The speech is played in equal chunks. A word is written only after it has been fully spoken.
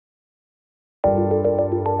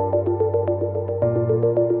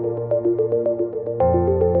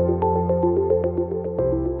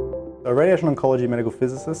So Radiation Oncology Medical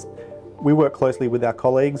Physicist, we work closely with our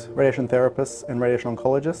colleagues, radiation therapists and radiation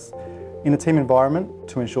oncologists in a team environment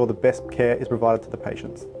to ensure the best care is provided to the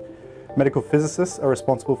patients. Medical physicists are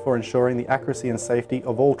responsible for ensuring the accuracy and safety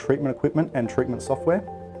of all treatment equipment and treatment software.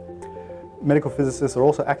 Medical physicists are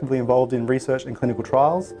also actively involved in research and clinical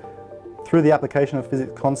trials. Through the application of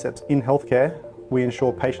physics concepts in healthcare, we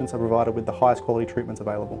ensure patients are provided with the highest quality treatments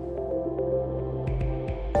available.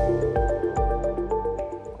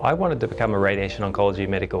 I wanted to become a radiation oncology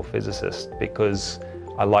medical physicist because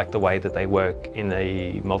I like the way that they work in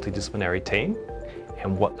a multidisciplinary team,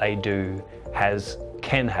 and what they do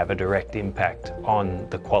can have a direct impact on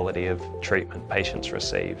the quality of treatment patients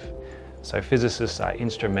receive. So physicists are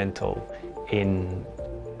instrumental in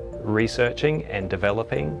researching and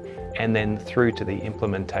developing, and then through to the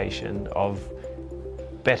implementation of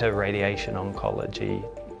better radiation oncology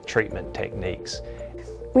treatment techniques.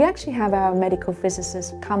 We actually have our medical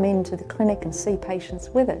physicists come into the clinic and see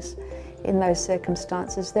patients with us. In those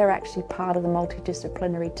circumstances, they're actually part of the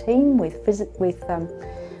multidisciplinary team with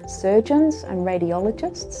surgeons and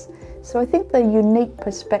radiologists. So I think the unique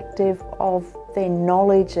perspective of their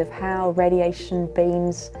knowledge of how radiation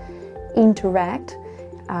beams interact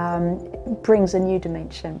brings a new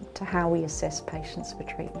dimension to how we assess patients for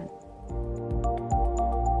treatment.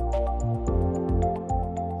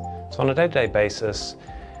 So on a day-to-day basis,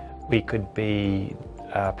 we could be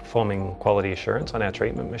performing quality assurance on our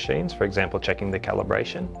treatment machines, for example, checking the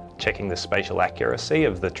calibration, checking the spatial accuracy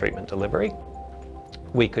of the treatment delivery.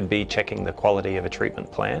 We could be checking the quality of a treatment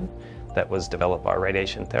plan that was developed by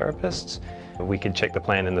radiation therapists. We could check the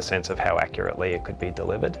plan in the sense of how accurately it could be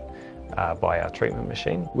delivered by our treatment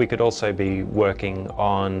machine. We could also be working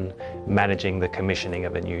on managing the commissioning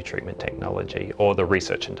of a new treatment technology or the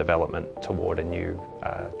research and development toward a new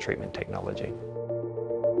treatment technology.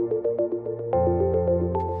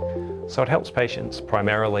 So it helps patients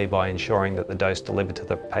primarily by ensuring that the dose delivered to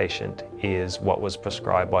the patient is what was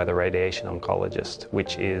prescribed by the radiation oncologist,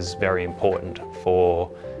 which is very important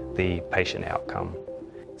for the patient outcome.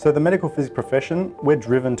 So the medical physics profession, we're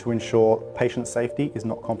driven to ensure patient safety is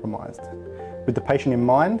not compromised. With the patient in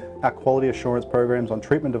mind, our quality assurance programs on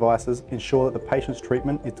treatment devices ensure that the patient's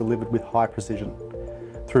treatment is delivered with high precision.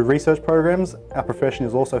 Through research programs, our profession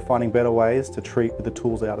is also finding better ways to treat with the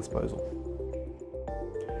tools at our disposal.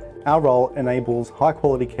 Our role enables high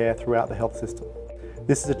quality care throughout the health system.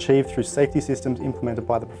 This is achieved through safety systems implemented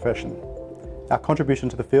by the profession. Our contribution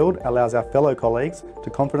to the field allows our fellow colleagues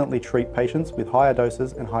to confidently treat patients with higher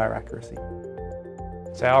doses and higher accuracy.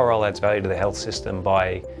 So our role adds value to the health system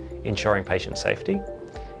by ensuring patient safety.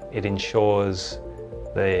 It ensures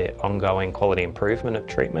the ongoing quality improvement of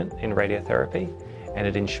treatment in radiotherapy, and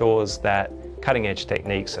it ensures that cutting-edge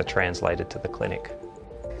techniques are translated to the clinic.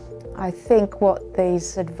 I think what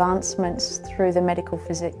these advancements through the medical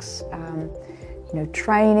physics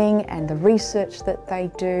training and the research that they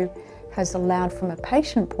do has allowed from a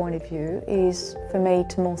patient point of view is for me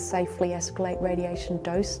to more safely escalate radiation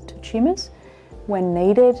dose to tumours when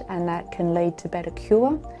needed, and that can lead to better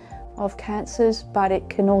cure of cancers, but it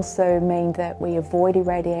can also mean that we avoid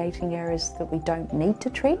irradiating areas that we don't need to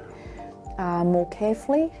treat more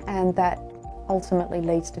carefully, and that ultimately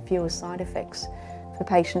leads to fewer side effects for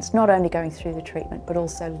patients, not only going through the treatment but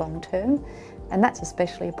also long term, and that's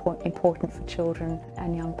especially important for children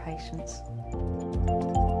and young patients.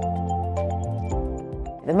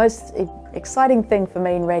 The most exciting thing for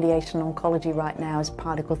me in radiation oncology right now is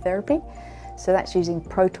particle therapy. So that's using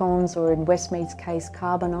protons, or in Westmead's case,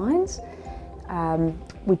 carbon ions.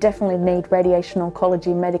 We definitely need radiation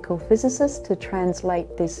oncology medical physicists to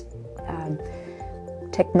translate this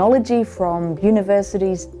technology from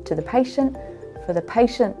universities to the patient. For the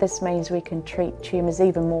patient, this means we can treat tumours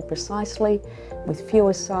even more precisely with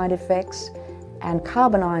fewer side effects, and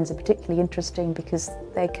carbon ions are particularly interesting because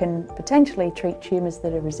they can potentially treat tumours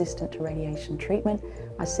that are resistant to radiation treatment.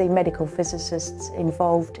 I see medical physicists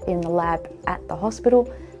involved in the lab at the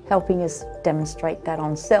hospital, helping us demonstrate that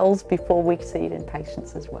on cells before we see it in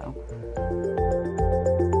patients as well.